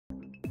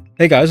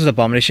Hey guys, this is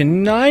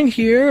Abomination9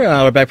 here.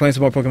 We're back playing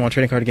some more Pokemon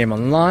Trading Card Game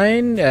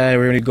Online. We're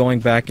going to be going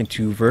back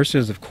into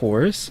Versus, of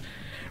course.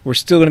 We're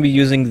still going to be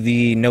using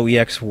the No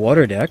EX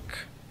Water deck,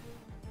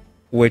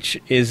 which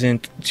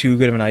isn't too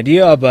good of an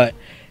idea, but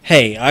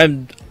hey,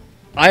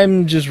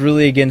 I'm just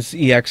really against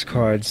EX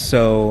cards,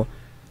 so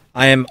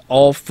I am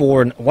all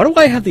for... Why do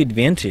I have the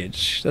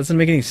advantage? That doesn't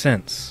make any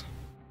sense.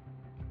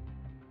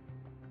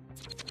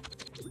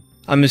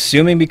 I'm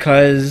assuming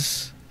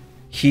because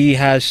he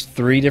has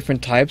 3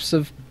 different types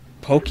of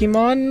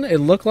Pokemon, it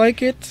looked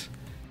like it.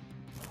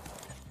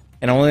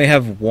 And I only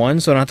have 1,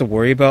 so I don't have to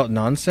worry about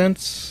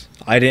nonsense.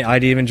 I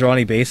didn't even draw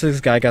any bases.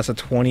 This guy got the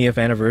 20th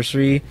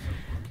anniversary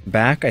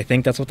back. I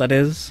think that's what that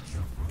is.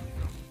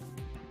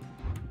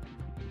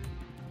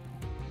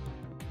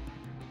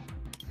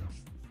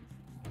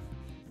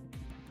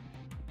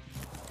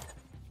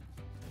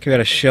 Okay, we got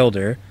a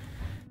Shelder.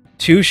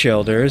 2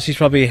 Shelders. He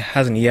probably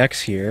has an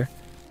EX here.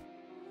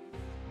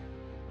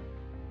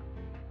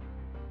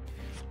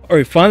 Are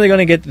we finally going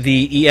to get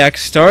the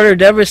EX Starter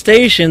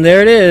Devastation?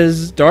 There it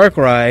is!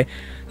 Darkrai.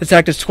 This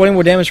attack does 20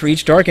 more damage for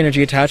each Dark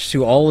Energy attached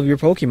to all of your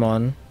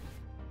Pokemon.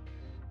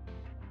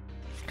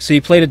 So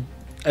you played a...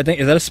 I think,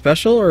 is that a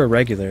special or a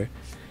regular?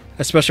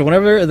 A special.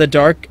 Whenever the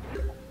dark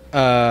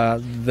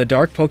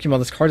Pokemon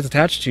this card is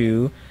attached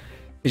to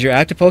is your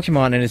active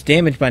Pokemon and is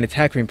damaged by an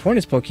attack from your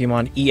opponent's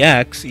Pokemon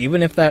EX,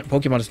 even if that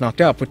Pokemon is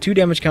knocked out, put 2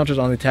 damage counters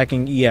on the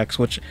attacking EX,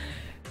 which,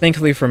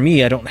 thankfully for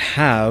me, I don't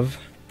have.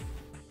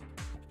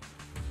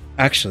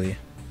 Actually,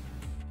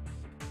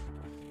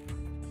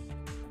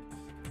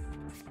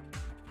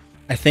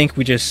 I think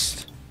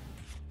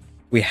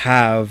we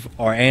have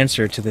our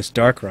answer to this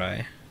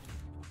Darkrai.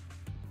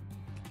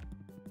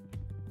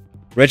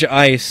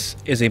 Regice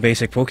is a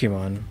basic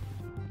Pokemon.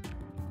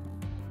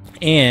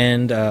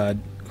 And,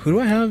 who do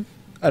I have?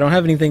 I don't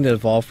have anything to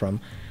evolve from.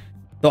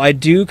 Though I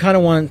do kind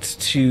of want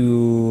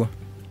to...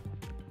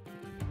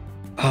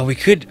 Oh, we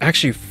could...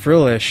 Actually,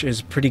 Frillish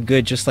is pretty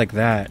good just like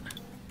that.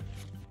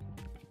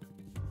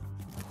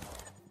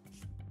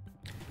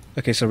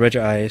 Okay, so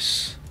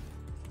Regice.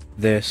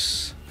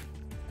 This.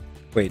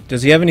 Wait,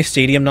 does he have any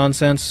stadium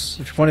nonsense?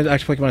 If you wanted to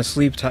actually Pokemon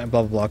asleep, blah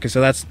blah blah. Okay,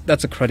 so that's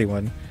a cruddy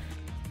one.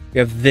 We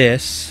have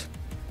this.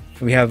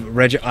 And we have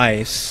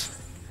Regice.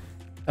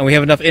 And we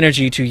have enough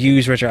energy to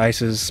use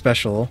Regice's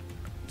special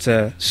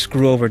to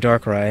screw over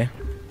Darkrai.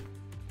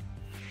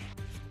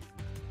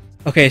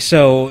 Okay,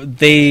 so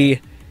they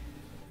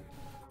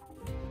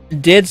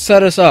did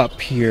set us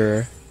up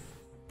here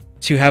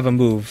to have a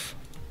move.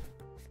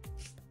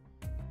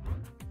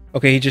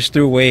 Okay, he just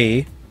threw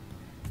away.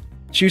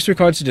 Choose 3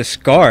 cards to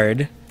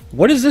discard.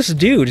 What does this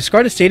do?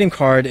 Discard a stadium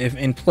card if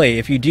in play.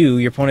 If you do,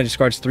 your opponent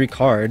discards 3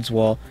 cards.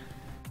 Well,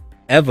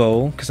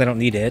 Evo, because I don't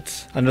need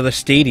it. Another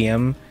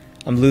stadium.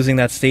 I'm losing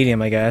that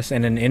stadium, I guess.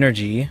 And an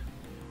energy.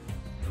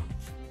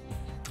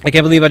 I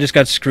can't believe I just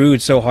got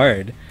screwed so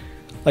hard.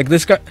 Like,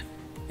 this guy...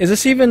 Is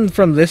this even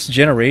from this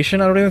generation?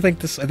 I don't even think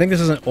this... I think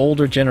this is an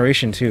older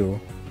generation, too.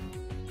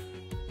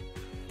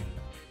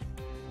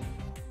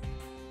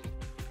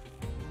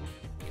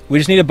 We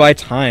just need to buy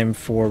time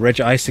for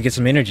Regice to get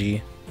some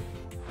energy.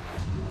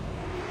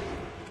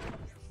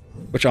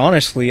 Which,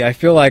 honestly, I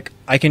feel like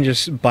I can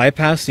just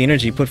bypass the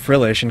energy, put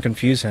Frillish, and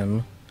confuse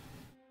him.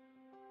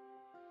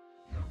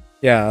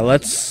 Yeah,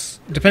 let's...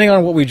 Depending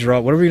on what we draw...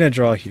 What are we going to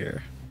draw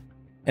here?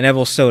 An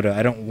Evolsoda.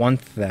 I don't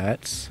want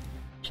that.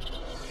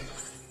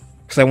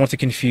 Because I want to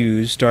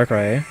confuse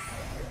Darkrai.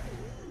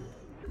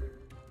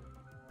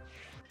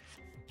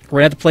 We're going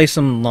to have to play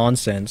some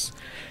nonsense.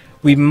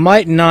 We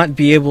might not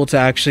be able to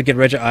actually get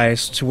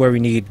Regice to where we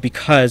need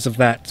because of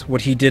that,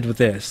 what he did with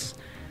this.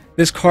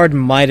 This card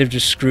might have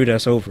just screwed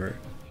us over.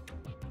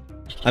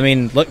 I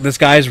mean, look, this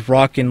guy's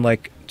rocking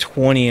like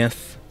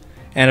 20th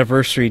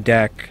anniversary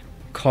deck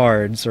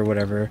cards or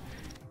whatever.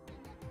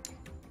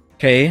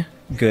 Okay,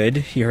 good.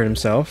 He hurt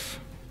himself.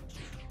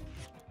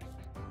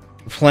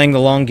 We're playing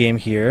the long game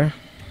here.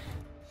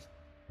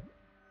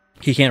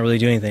 He can't really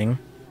do anything.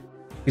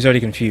 He's already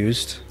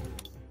confused.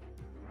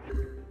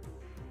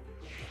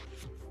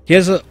 He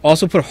has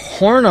also put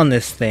Horn on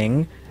this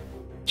thing.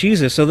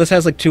 Jesus, so this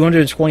has like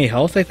 220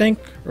 health, I think?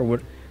 Or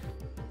what?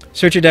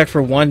 Search your deck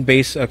for 1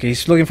 base... Okay,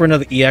 he's looking for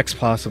another EX,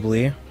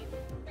 possibly.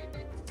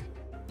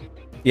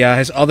 Yeah,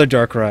 his other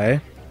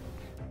Darkrai.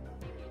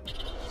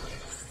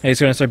 And he's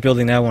going to start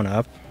building that one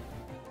up.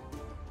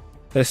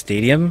 Is that a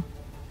stadium?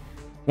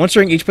 Once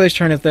during each player's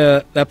turn, if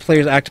that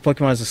player's active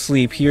Pokemon is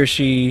asleep, he or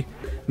she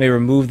may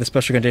remove the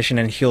special condition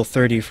and heal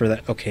 30 for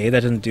that. Okay,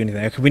 that doesn't do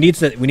anything. Okay, we need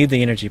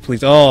the energy,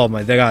 please. Oh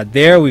my god,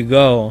 there we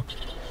go.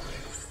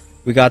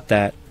 We got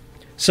that.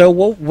 So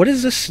what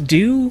does this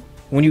do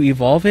when you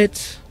evolve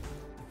it?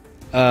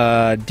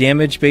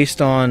 Damage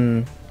based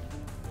on...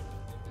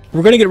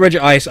 We're gonna get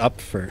Regice up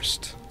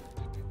first.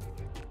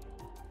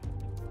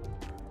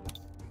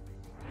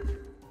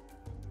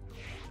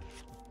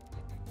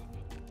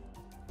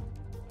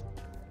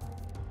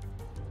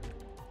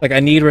 Like, I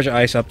need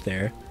Regice up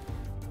there.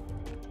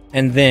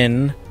 And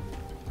then...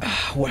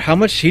 how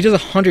much? He does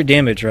 100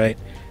 damage, right?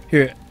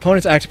 Here,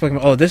 opponent's active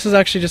Pokemon... Oh, this is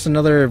actually just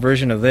another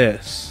version of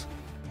this.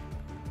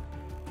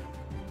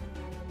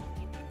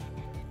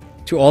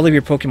 To all of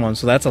your Pokemon,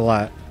 so that's a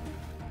lot.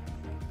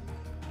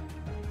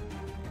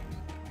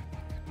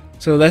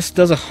 So this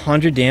does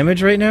 100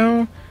 damage right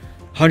now?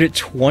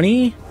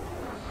 120?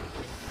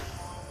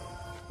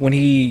 When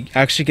he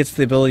actually gets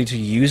the ability to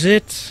use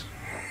it?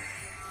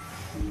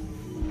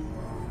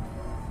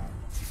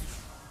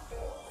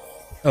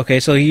 Okay,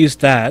 so he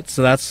used that,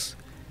 so that's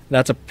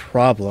a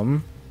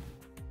problem.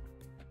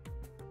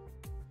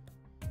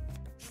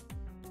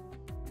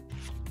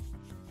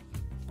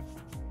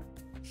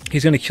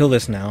 He's gonna kill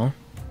this now.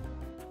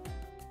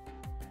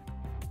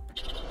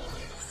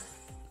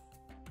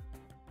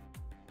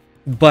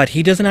 But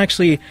he doesn't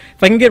actually...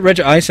 If I can get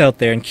Regice out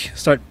there and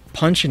start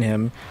punching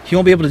him, he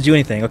won't be able to do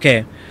anything.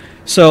 Okay,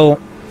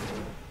 so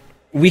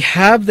we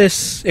have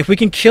this... If we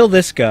can kill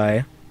this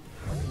guy...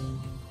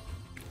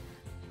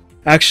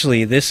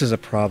 Actually, this is a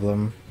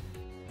problem.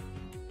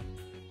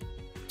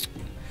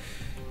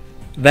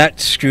 That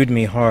screwed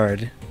me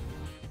hard.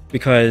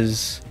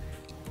 Because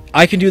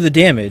I can do the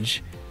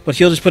damage, but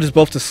he'll just put us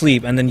both to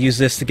sleep and then use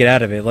this to get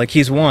out of it. Like,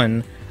 he's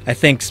won, I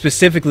think,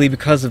 specifically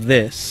because of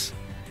this.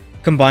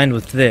 Combined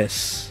with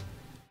this.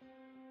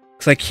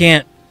 Because I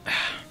can't...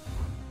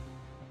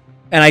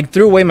 And I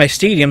threw away my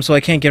stadium, so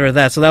I can't get rid of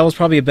that. So that was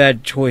probably a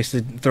bad choice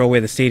to throw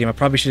away the stadium. I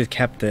probably should have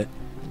kept it.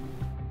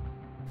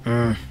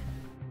 I'll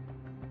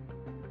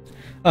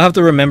have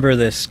to remember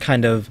this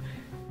kind of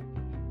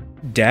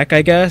deck,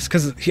 I guess.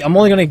 Because I'm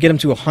only going to get him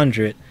to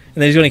 100. And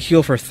then he's going to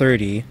heal for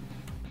 30.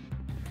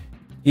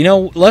 You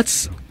know,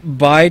 let's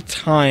buy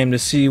time to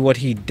see what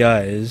he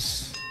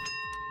does.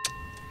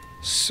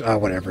 So,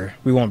 whatever.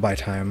 We won't buy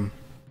time.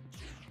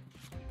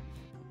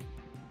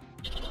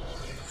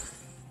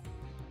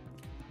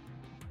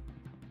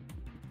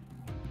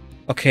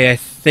 Okay, I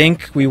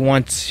think we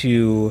want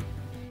to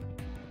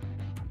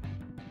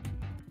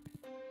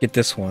get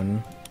this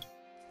one.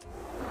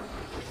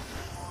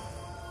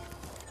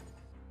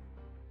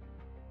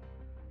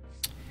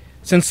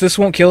 Since this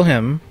won't kill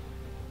him,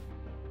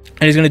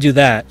 and he's going to do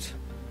that,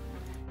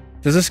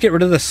 does this get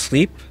rid of the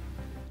sleep?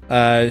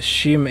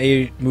 She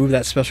may move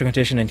that special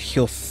condition and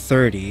heal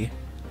 30.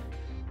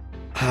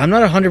 I'm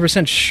not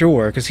 100%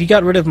 sure, because he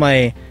got rid of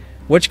my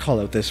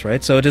whatchamacallit this,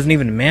 right? So it doesn't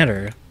even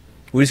matter.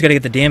 We just gotta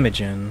get the damage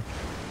in.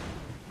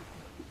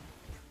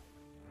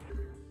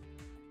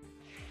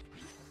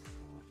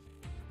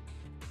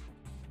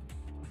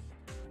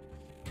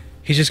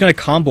 He's just gonna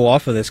combo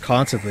off of this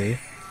constantly.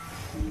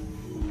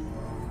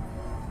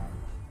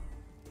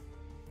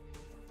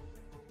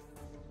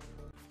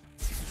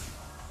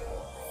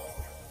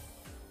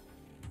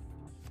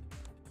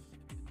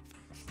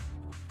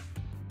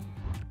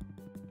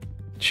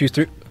 Choose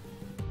through.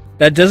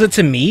 That does it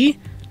to me?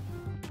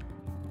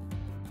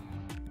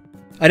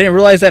 I didn't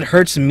realize that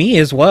hurts me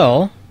as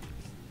well.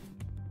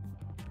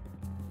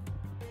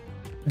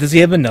 Does he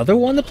have another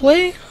one to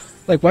play?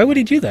 Like, why would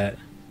he do that?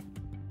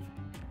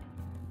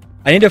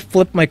 I need to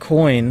flip my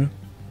coin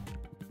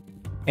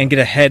and get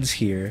a heads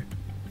here.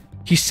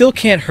 He still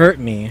can't hurt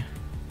me.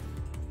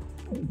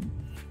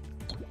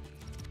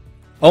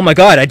 Oh my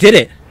god, I did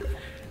it!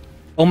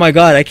 Oh my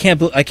god, I can't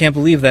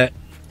believe that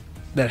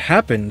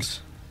happened.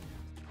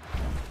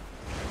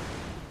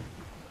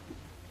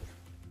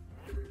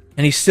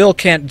 And he still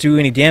can't do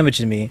any damage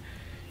to me.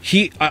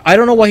 I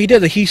don't know why he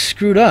did that. He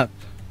screwed up.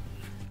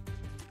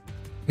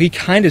 He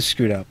kind of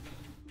screwed up.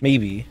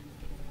 Maybe.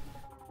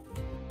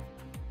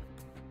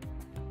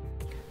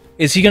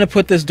 Is he going to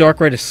put this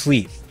Darkrai to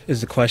sleep?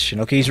 Is the question.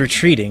 Okay, he's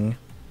retreating.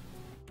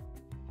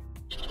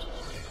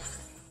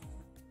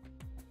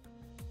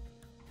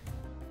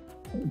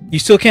 You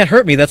still can't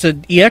hurt me. That's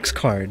an EX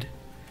card.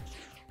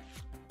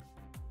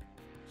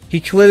 He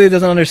clearly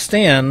doesn't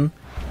understand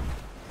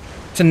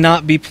to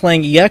not be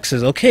playing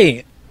EXs.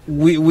 Okay,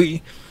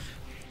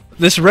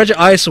 this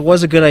Regice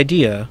was a good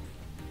idea.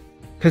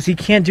 Because he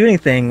can't do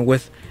anything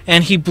with...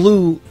 And he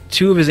blew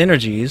 2 of his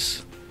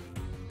energies.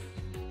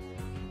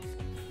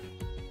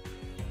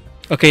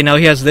 Okay, now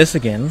he has this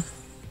again.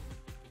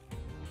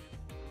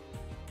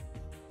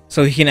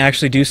 So he can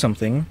actually do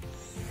something.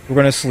 We're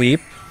gonna sleep.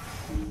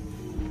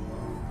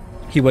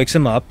 He wakes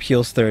him up,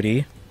 heals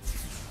 30.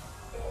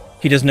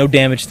 He does no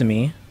damage to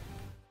me.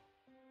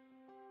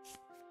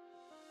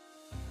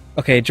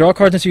 Okay, draw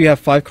cards until you have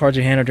 5 cards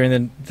in your hand or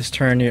during this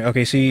turn.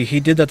 Okay, so he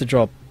did that to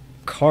draw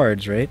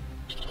cards, right?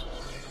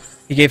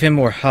 He gave him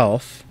more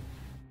health.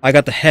 I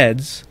got the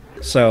heads,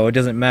 so it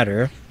doesn't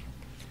matter.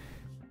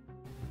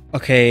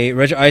 Okay,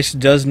 Regice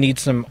does need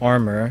some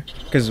armor,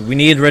 because we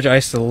need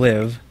Regice to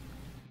live.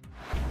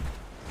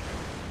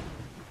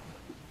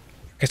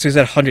 Okay, so he's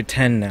at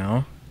 110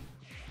 now.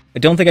 I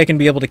don't think I can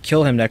be able to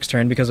kill him next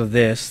turn because of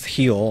this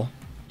heal.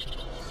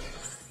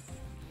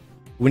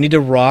 We need to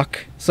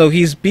rock. So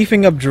he's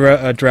beefing up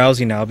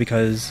Drowsy now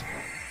because...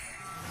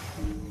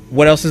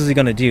 What else is he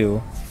gonna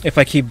do if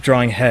I keep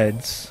drawing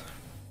heads?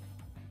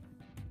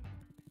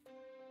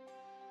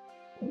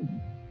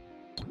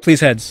 Please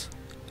heads.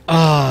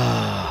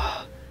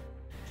 Ah.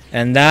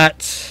 And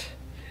that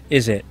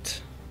is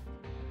it.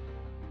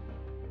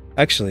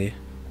 Actually.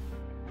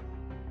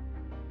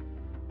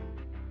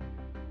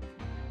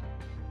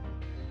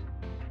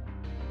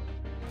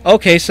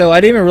 Okay, so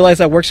I didn't even realize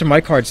that works for my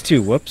cards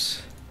too.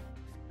 Whoops.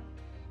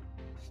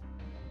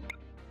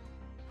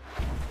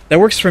 That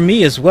works for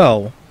me as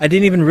well. I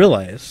didn't even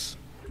realize.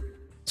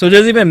 So it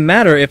doesn't even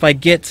matter if I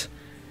get...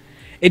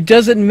 It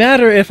doesn't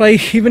matter if I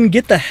even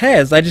get the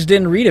Hez. I just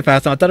didn't read it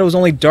fast enough. I thought it was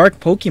only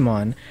dark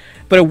Pokemon.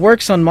 But it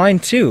works on mine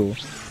too.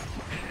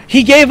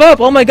 He gave up!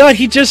 Oh my god,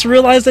 he just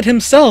realized it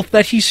himself,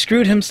 that he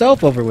screwed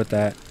himself over with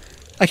that.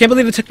 I can't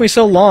believe it took me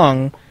so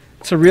long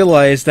to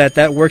realize that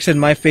that works in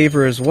my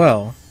favor as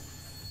well.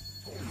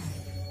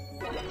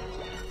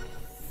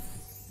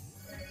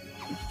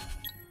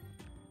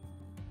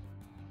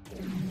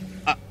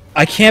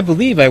 I can't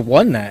believe I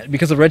won that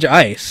because of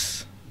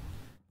Regice.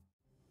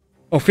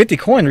 Oh, 50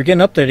 coin, we're getting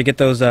up there to get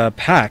those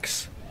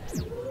packs.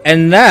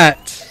 And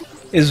that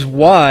is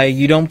why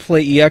you don't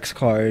play EX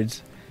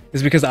cards.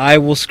 Is because I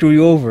will screw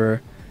you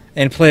over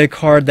and play a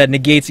card that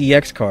negates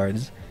EX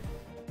cards.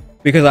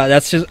 Because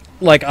that's just,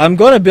 like, I'm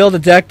going to build a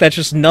deck that's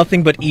just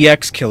nothing but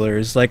EX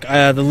killers. Like,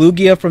 the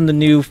Lugia from the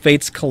new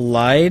Fates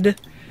Collide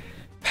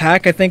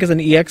pack, I think, is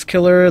an EX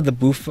killer. The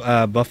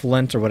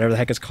Buffalent, or whatever the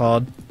heck it's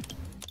called.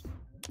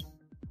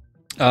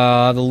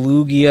 The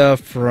Lugia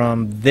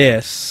from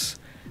this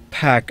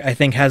pack, I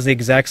think, has the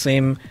exact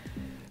same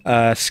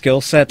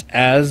skill set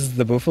as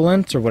the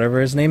Buffalent, or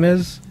whatever his name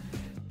is.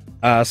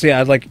 So yeah,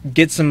 I'd like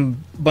get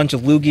some bunch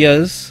of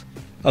Lugias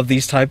of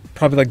these type,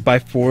 probably like buy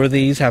 4 of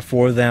these, have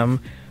 4 of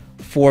them,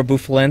 4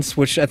 Buffalents,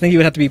 which I think you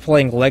would have to be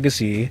playing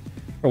Legacy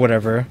or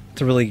whatever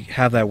to really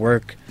have that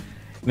work.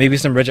 Maybe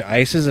some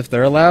Regices if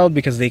they're allowed,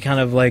 because they kind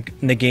of like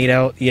negate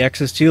out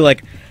EXs too.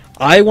 Like,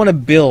 I want to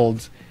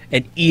build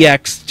an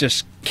EX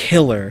just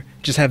killer,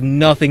 just have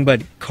nothing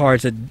but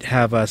cards that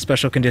have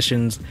special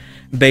conditions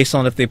based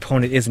on if the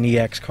opponent is an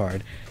EX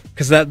card,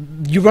 because that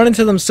you run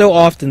into them so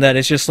often that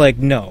it's just like,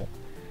 no,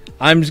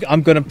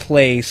 I'm gonna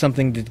play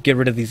something to get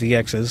rid of these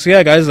EXs. So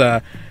yeah,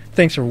 guys,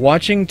 thanks for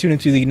watching. Tune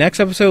into the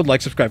next episode.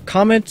 Like, subscribe,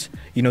 comment.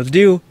 You know what to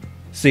do.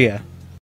 See ya.